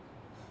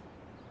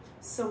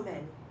 So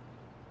men,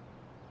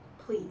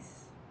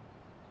 please,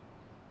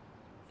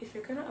 if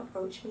you're gonna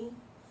approach me,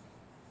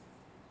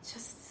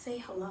 just say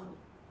hello.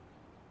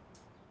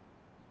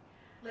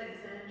 Ladies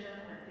and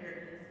gentlemen, here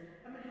it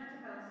is. I'm gonna have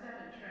about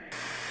 7 trains.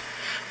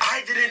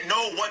 I didn't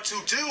know what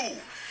to do.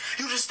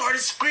 You just started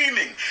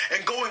screaming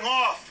and going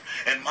off.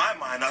 In my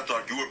mind, I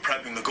thought you were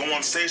prepping to go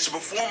on stage to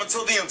perform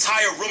until the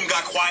entire room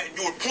got quiet and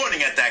you were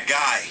pointing at that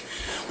guy.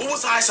 What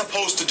was I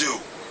supposed to do?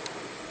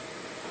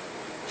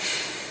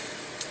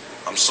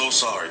 I'm so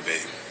sorry,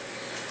 babe.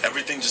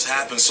 Everything just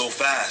happened so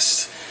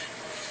fast.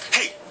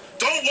 Hey,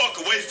 don't walk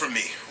away from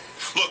me.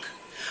 Look,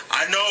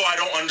 I know I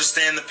don't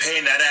understand the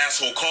pain that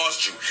asshole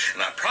caused you,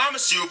 and I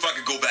promise you if I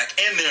could go back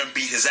in there and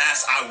beat his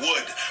ass, I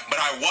would. But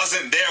I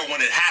wasn't there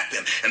when it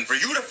happened, and for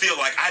you to feel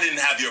like I didn't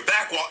have your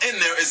back while in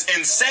there is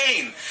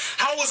insane.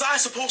 How was I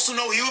supposed to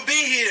know he would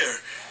be here?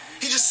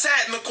 He just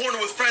sat in the corner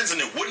with friends, and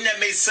it wouldn't have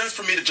made sense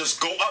for me to just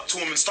go up to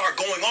him and start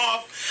going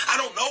off. I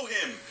don't know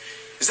him.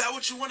 Is that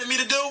what you wanted me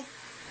to do?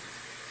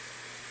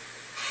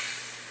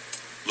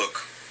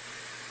 Look,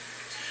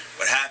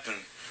 what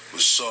happened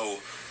was so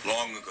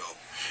long ago.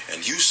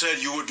 And you said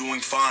you were doing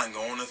fine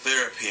going to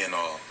therapy and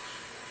all.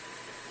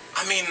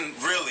 I mean,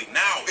 really,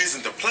 now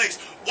isn't the place.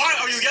 Why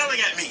are you yelling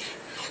at me?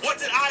 What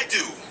did I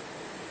do?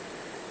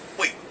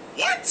 Wait,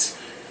 what?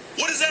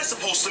 What is that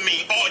supposed to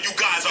mean? All you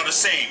guys are the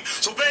same.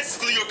 So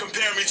basically you're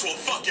comparing me to a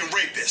fucking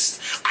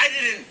rapist. I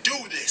didn't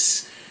do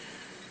this.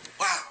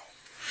 Wow.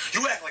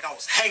 You act like I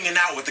was hanging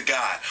out with the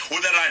guy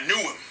or that I knew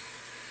him.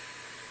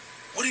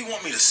 What do you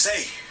want me to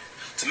say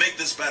to make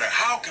this better?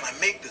 How can I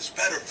make this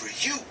better for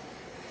you?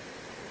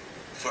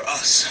 For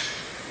us.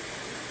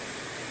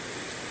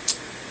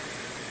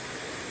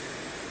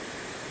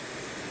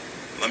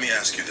 Let me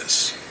ask you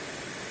this.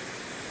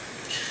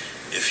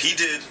 If he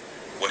did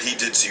what he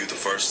did to you the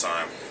first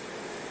time,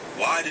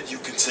 why did you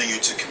continue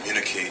to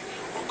communicate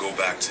or go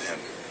back to him?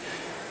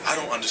 I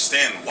don't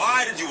understand.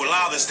 Why did you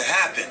allow this to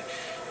happen?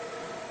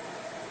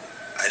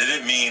 I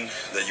didn't mean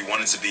that you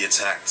wanted to be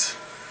attacked.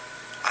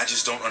 I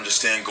just don't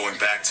understand going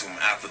back to him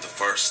after the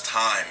first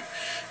time.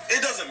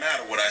 It doesn't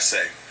matter what I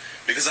say,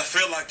 because I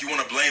feel like you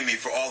want to blame me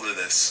for all of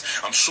this.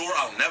 I'm sure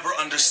I'll never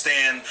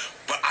understand,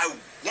 but I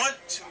want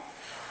to.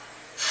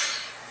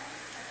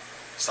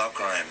 Stop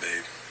crying,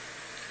 babe.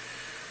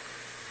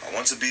 I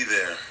want to be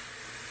there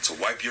to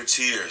wipe your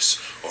tears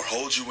or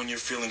hold you when you're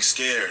feeling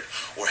scared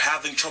or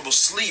having trouble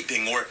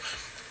sleeping or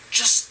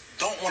just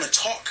don't want to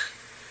talk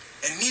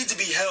and need to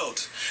be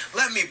held.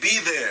 Let me be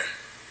there.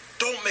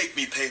 Don't make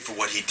me pay for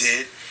what he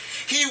did.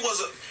 He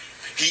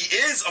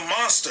is a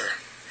monster.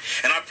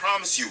 And I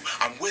promise you,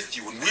 I'm with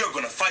you and we are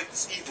going to fight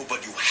this evil,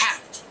 but you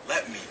have to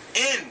let me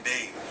in,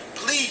 babe.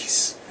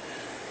 Please.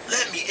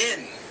 Let me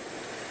in.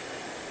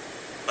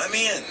 Let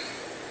me in.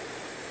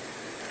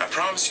 I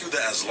promise you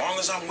that as long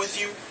as I'm with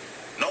you,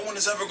 no one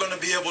is ever going to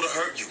be able to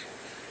hurt you.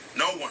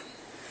 No one.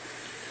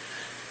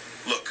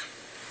 Look,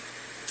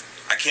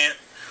 I can't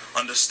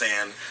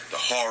understand the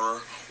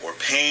horror or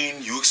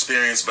pain you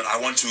experience, but I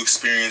want to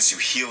experience you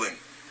healing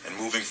and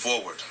moving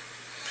forward.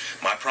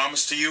 My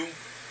promise to you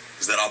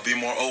is that I'll be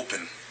more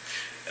open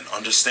and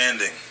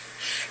understanding,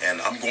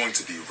 and I'm going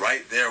to be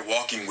right there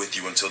walking with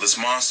you until this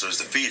monster is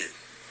defeated.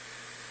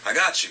 I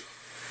got you.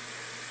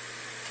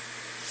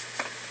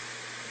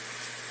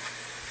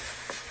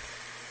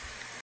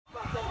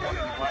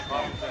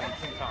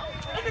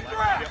 In the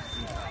ground.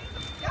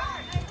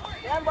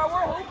 Damn, bro,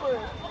 we're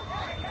hoopers.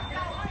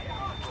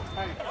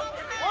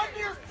 On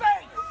your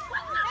face.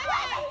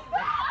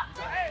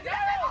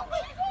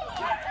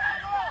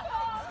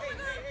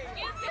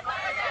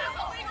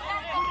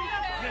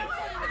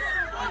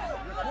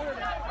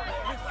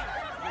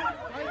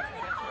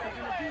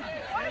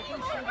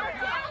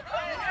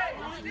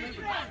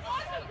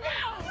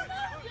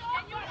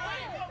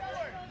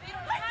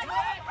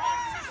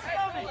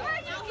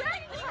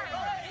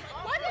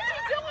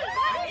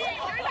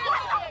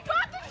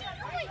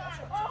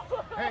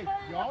 Hey,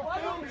 y'all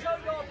film it.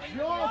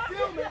 Y'all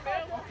film it,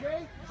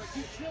 okay? But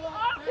you chill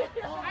out.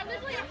 I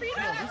literally appreciate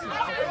it. That's my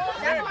sister.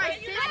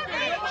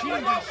 She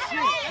ain't got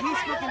shit. He's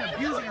fucking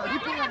abusing her. He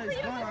put on his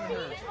gun on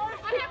her.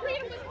 I have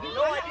freedom.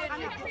 No, I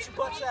didn't. Get your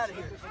butts out of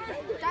here.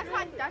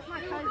 That's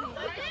my cousin.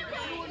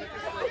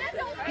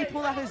 He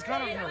pulled out his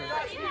gun on her.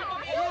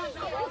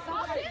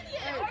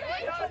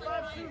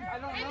 I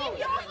don't know.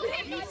 Y'all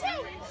hit me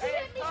too.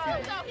 Hit me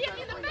too, though. Hit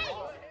me in the face.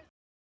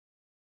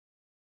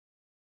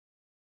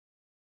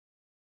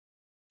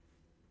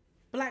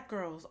 Black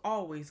girls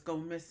always go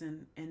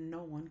missing and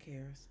no one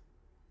cares.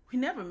 We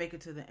never make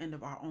it to the end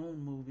of our own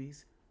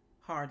movies.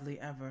 Hardly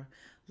ever.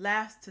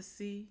 Last to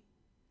see,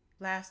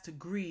 last to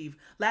grieve,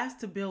 last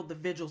to build the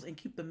vigils and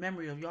keep the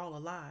memory of y'all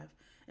alive.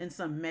 In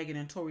some Megan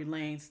and Tory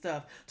Lane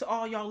stuff. To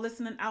all y'all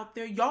listening out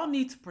there, y'all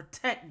need to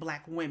protect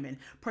black women.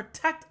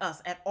 Protect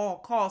us at all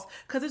costs,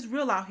 because it's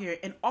real out here,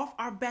 and off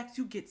our backs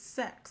you get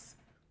sex,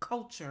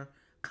 culture,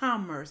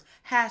 commerce,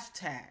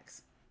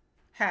 hashtags.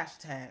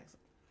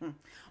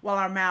 While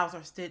our mouths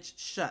are stitched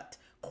shut,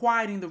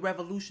 quieting the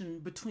revolution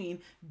between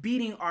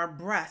beating our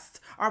breasts,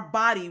 our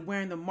body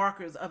wearing the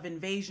markers of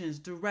invasion's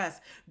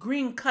duress,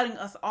 green cutting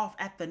us off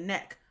at the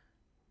neck,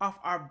 off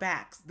our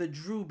backs, the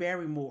Drew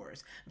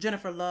Barrymores,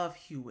 Jennifer Love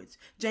Hewitts,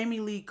 Jamie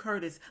Lee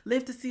Curtis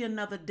live to see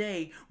another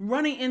day,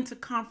 running into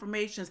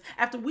confirmations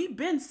after we've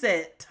been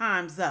said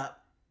time's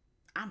up.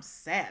 I'm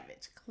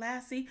savage,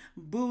 classy,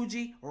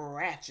 bougie,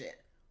 ratchet.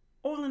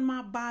 Oiling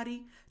my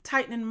body,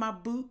 tightening my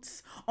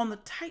boots, on the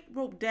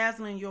tightrope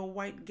dazzling your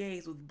white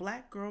gaze with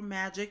black girl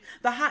magic,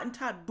 the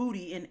Hottentot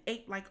booty and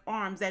ape-like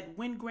arms that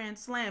win grand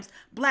slams,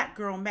 black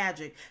girl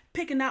magic,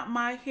 picking out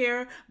my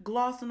hair,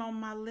 glossing on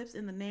my lips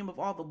in the name of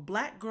all the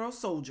black girl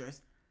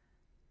soldiers.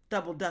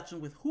 Double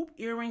dutching with hoop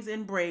earrings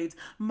and braids,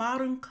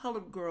 modern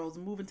colored girls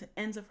moving to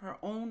ends of her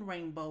own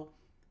rainbow.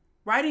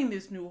 Writing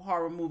this new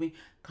horror movie,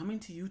 coming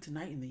to you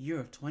tonight in the year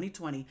of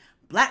 2020,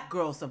 Black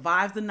Girl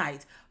Survives the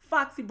Night.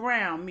 Foxy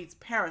Brown meets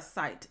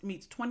Parasite,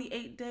 meets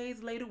 28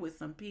 Days Later with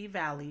some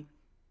P-Valley.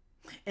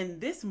 In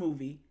this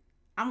movie,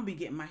 I'm going to be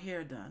getting my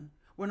hair done,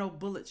 where no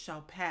bullets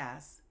shall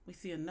pass. We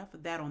see enough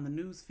of that on the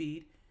news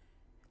feed.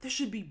 There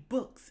should be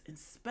books and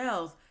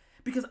spells,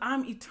 because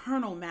I'm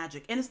eternal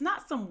magic, and it's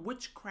not some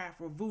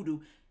witchcraft or voodoo.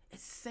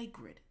 It's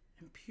sacred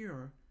and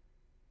pure.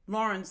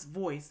 Lauren's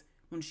voice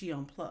when she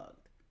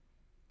unplugged.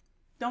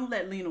 Don't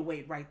let Lena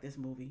Waithe write this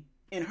movie.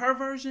 In her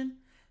version,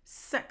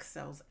 sex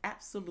sells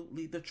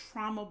absolutely. The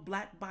trauma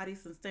black body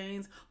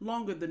sustains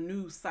longer the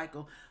news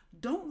cycle.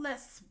 Don't let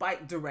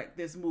Spike direct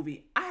this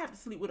movie. I have to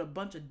sleep with a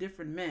bunch of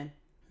different men,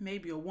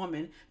 maybe a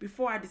woman,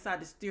 before I decide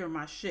to steer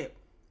my ship.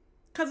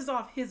 Because it's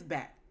off his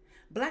back.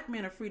 Black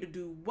men are free to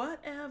do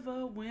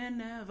whatever,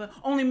 whenever.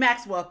 Only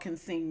Maxwell can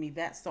sing me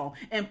that song.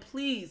 And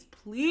please,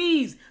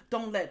 please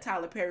don't let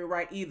Tyler Perry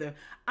write either.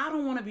 I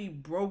don't want to be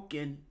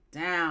broken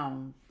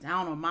down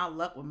on my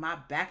luck with my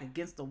back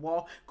against the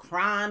wall,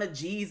 crying to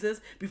Jesus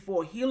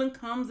before healing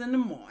comes in the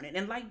morning.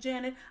 And like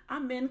Janet,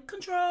 I'm in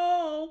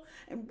control.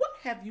 And what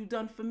have you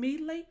done for me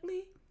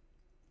lately?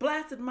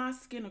 Blasted my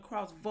skin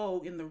across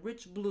Vogue in the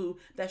rich blue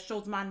that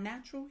shows my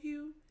natural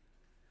hue.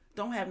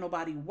 Don't have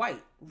nobody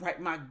white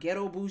write my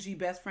ghetto bougie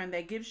best friend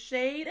that gives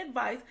shade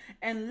advice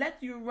and let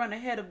you run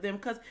ahead of them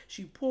because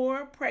she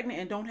poor, pregnant,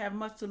 and don't have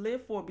much to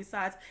live for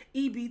besides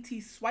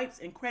EBT swipes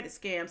and credit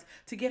scams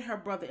to get her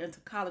brother into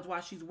college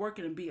while she's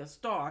working and be a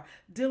star,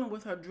 dealing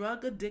with her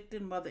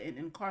drug-addicted mother and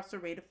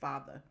incarcerated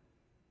father.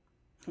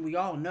 We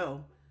all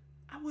know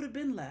I would have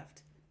been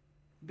left.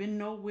 Been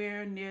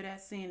nowhere near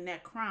that scene,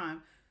 that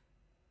crime,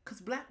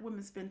 because black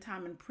women spend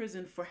time in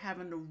prison for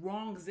having the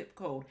wrong zip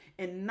code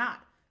and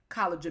not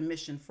college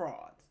admission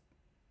frauds.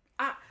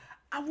 I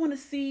want to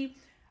see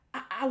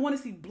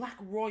black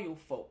royal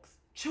folks,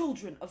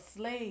 children of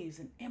slaves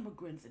and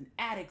immigrants and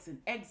addicts and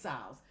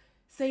exiles,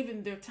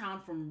 saving their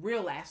town from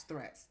real ass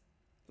threats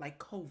like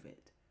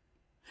COVID.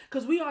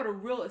 Because we are the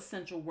real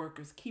essential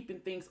workers, keeping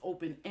things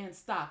open and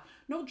stocked.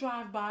 No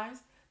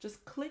drive-bys,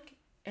 just click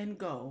and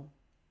go.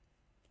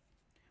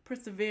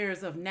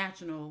 Perseveres of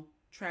national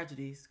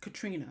tragedies: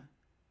 Katrina,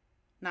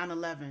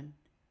 9/11,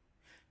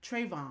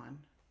 Trayvon,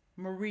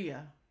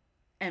 Maria,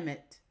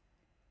 Emmett.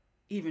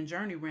 Even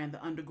Journey ran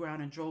the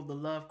underground and drove the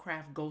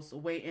Lovecraft ghosts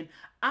away. And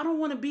I don't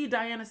want to be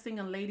Diana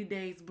singing Lady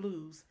Day's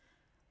blues.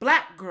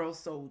 Black girl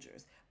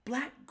soldiers.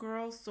 Black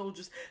girl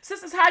soldiers.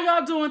 Sisters, how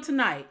y'all doing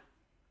tonight?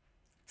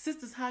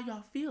 Sisters, how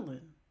y'all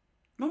feeling?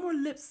 No more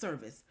lip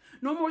service.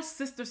 No more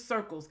sister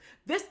circles.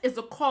 This is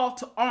a call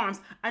to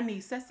arms. I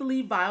need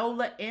Cecily,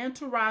 Viola, and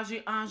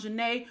Taraji,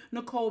 Anjanae,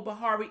 Nicole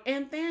Bahari,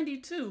 and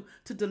Thandi too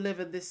to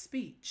deliver this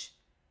speech.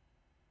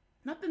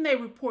 Nothing they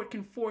report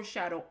can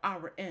foreshadow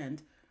our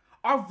end.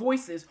 Our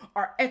voices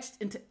are etched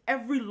into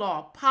every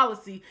law,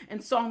 policy,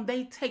 and song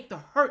they take to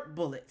hurt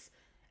bullets.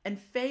 And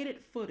faded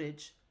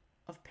footage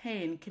of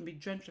pain can be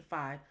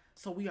gentrified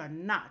so we are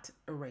not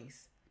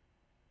erased.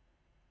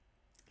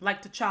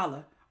 Like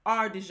T'Challa,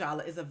 our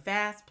Djala is a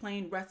vast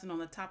plain resting on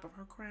the top of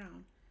her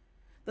crown.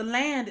 The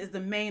land is the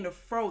mane of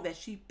fro that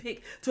she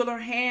picked till her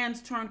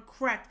hands turned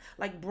cracked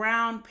like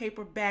brown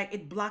paper bag.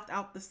 It blocked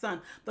out the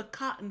sun, the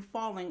cotton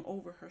falling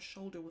over her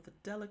shoulder with a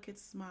delicate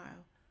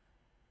smile,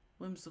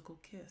 whimsical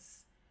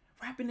kiss,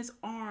 wrapping his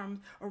arms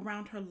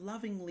around her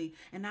lovingly.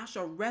 And I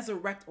shall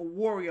resurrect a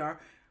warrior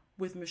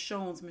with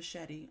Michonne's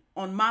machete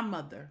on my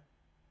mother,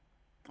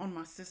 on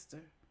my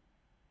sister,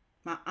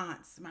 my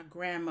aunts, my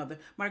grandmother,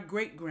 my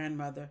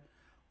great-grandmother,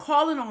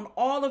 calling on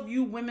all of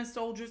you women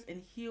soldiers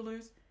and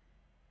healers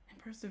and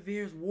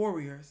perseveres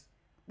warriors.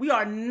 We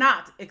are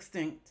not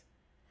extinct.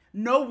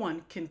 No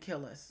one can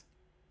kill us.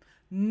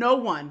 No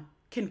one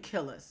can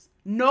kill us.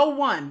 No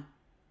one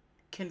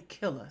can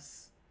kill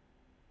us.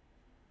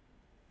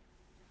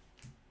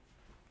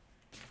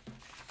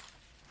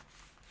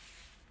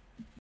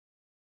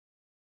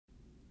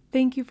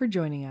 Thank you for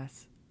joining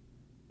us.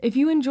 If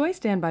you enjoy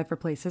Stand By for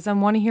Places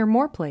and want to hear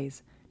more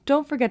plays,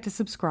 don't forget to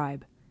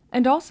subscribe.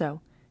 And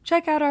also,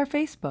 check out our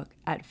Facebook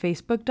at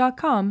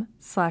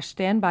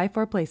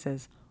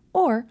facebook.com/standbyforplaces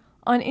or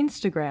on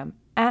Instagram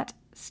at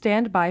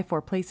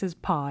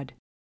standbyforplacespod.